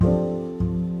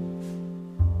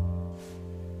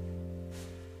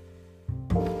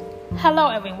Hello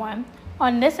everyone.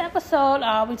 On this episode,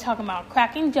 we talking about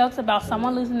cracking jokes about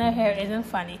someone losing their hair isn't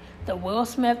funny. The Will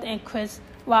Smith and Chris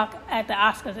Rock at the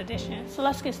Oscars edition. So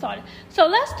let's get started. So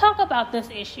let's talk about this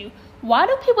issue. Why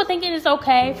do people think it is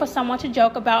okay for someone to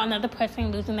joke about another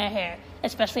person losing their hair,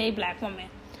 especially a black woman?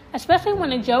 Especially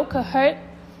when a joke could hurt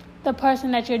the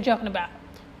person that you're joking about.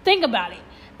 Think about it.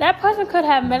 That person could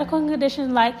have medical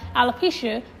conditions like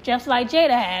alopecia, just like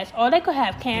Jada has, or they could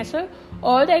have cancer,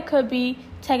 or they could be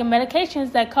taking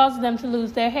medications that cause them to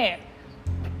lose their hair.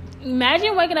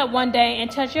 Imagine waking up one day and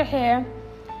touch your hair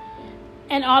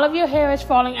and all of your hair is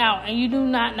falling out and you do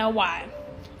not know why.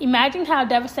 Imagine how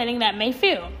devastating that may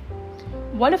feel.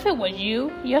 What if it was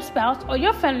you, your spouse, or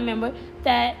your family member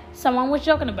that someone was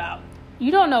joking about?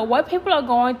 You don't know what people are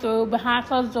going through behind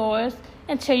closed doors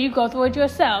until you go through it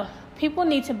yourself. People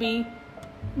need to be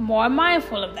more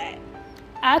mindful of that.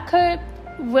 I could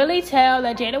really tell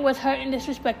that Jada was hurt and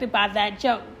disrespected by that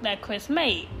joke that Chris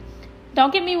made.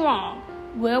 Don't get me wrong,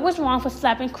 Will was wrong for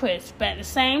slapping Chris, but at the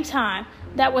same time,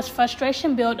 that was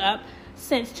frustration built up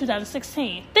since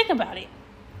 2016. Think about it.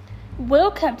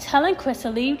 Will kept telling Chris to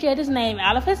leave Jada's name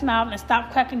out of his mouth and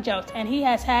stop cracking jokes, and he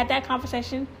has had that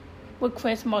conversation with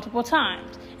Chris multiple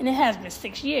times, and it has been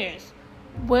 6 years.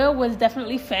 Will was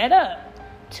definitely fed up.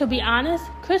 To be honest,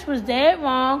 Chris was dead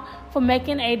wrong for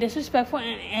making a disrespectful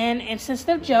and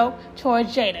insensitive joke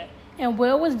towards Jada, and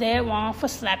Will was dead wrong for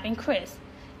slapping Chris.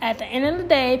 At the end of the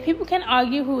day, people can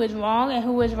argue who is wrong and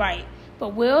who is right, but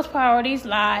Will's priorities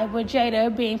lie with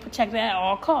Jada being protected at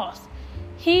all costs.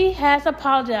 He has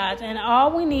apologized, and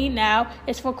all we need now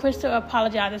is for Chris to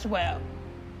apologize as well,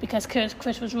 because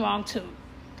Chris was wrong too.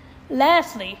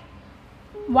 Lastly,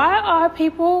 why are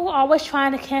people always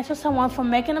trying to cancel someone for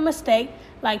making a mistake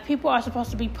like people are supposed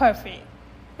to be perfect?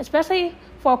 Especially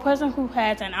for a person who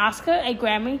has an Oscar, a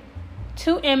Grammy,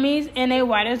 2 Emmys, and a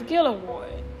Writers Guild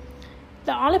Award.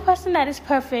 The only person that is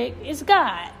perfect is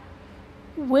God.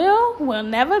 Will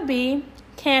never be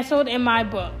canceled in my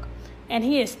book, and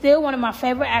he is still one of my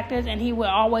favorite actors, and he will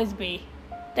always be.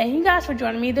 Thank you guys for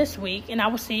joining me this week, and I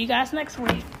will see you guys next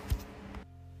week.